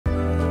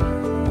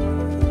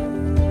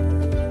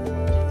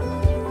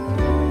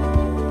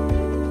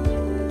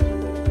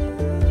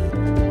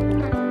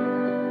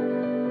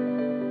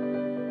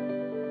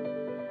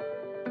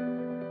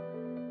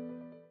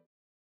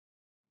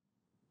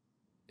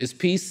Is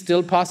peace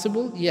still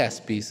possible? Yes,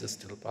 peace is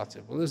still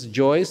possible. Is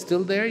joy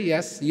still there?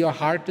 Yes. Your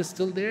heart is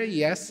still there?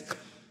 Yes.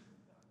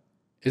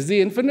 Is the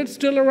infinite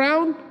still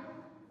around?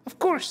 Of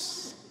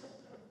course.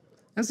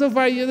 And so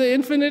far the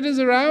infinite is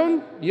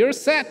around, you're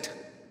set.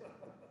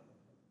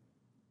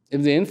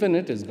 If the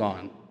infinite is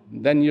gone,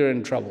 then you're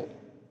in trouble.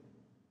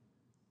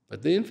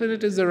 But the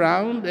infinite is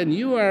around and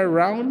you are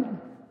around,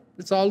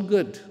 it's all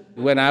good.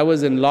 When I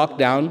was in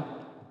lockdown,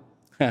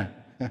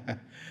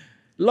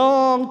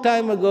 long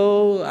time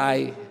ago,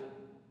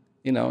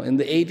 in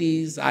the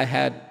 80s, I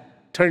had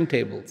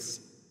turntables.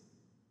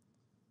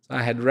 So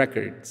I had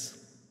records.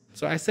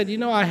 So I said,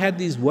 I had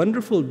these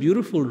wonderful,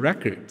 beautiful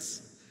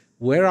records.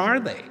 Where are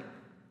they?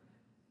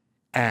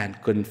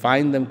 And couldn't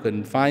find them.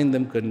 And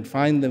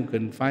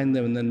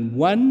then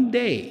one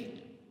day,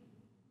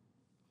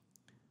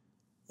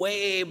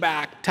 way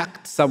back,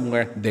 tucked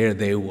somewhere, there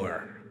they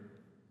were.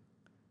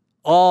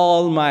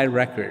 All my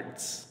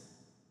records.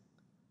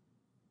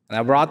 And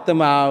I brought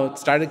them out,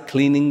 started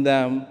cleaning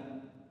them.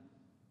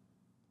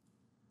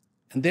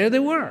 And there they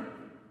were.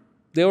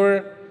 They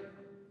were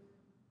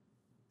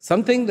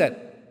something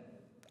that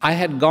I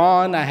had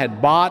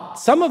bought.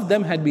 Some of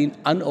them had been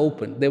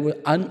unopened. They were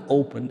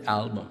unopened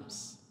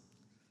albums.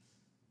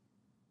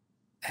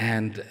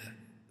 And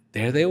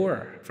there they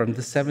were, from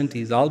the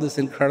 70s, all this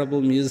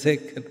incredible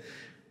music.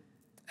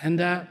 And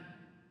there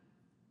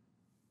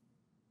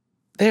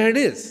it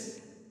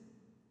is.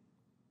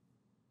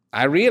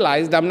 I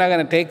realized I'm not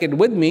going to take it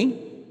with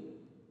me,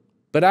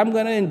 but I'm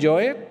going to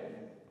enjoy it.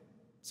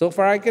 So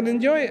far I can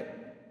enjoy it.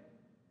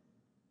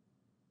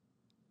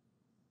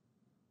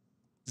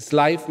 This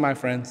life, my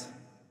friends,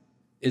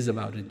 is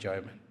about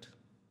enjoyment.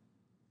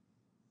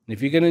 And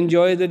if you can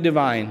enjoy the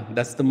divine,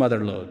 that's the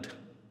mother lode.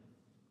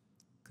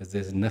 Because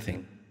there's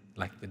nothing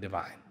like the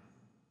divine.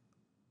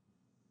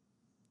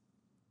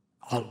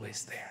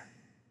 Always there.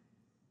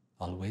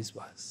 Always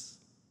was.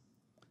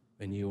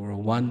 When you were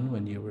 1,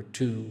 when you were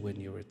 2, when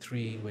you were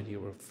 3, when you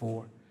were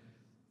 4,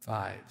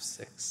 5,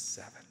 6,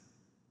 7.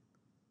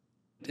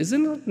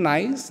 Isn't it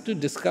nice to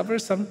discover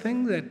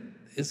something that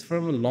is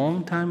from a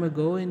long time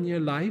ago in your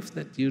life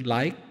that you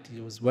liked?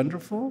 It was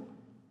wonderful.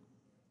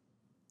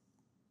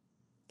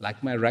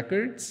 Like my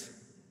records?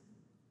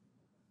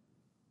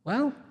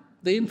 Well,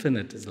 the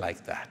infinite is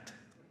like that.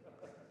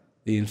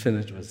 The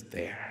infinite was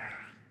there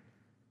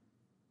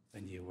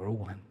when you were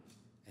 1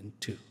 and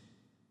 2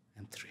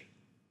 and 3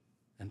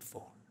 and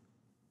 4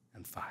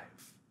 and 5,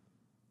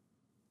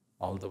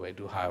 all the way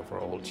to however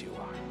old you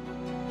are.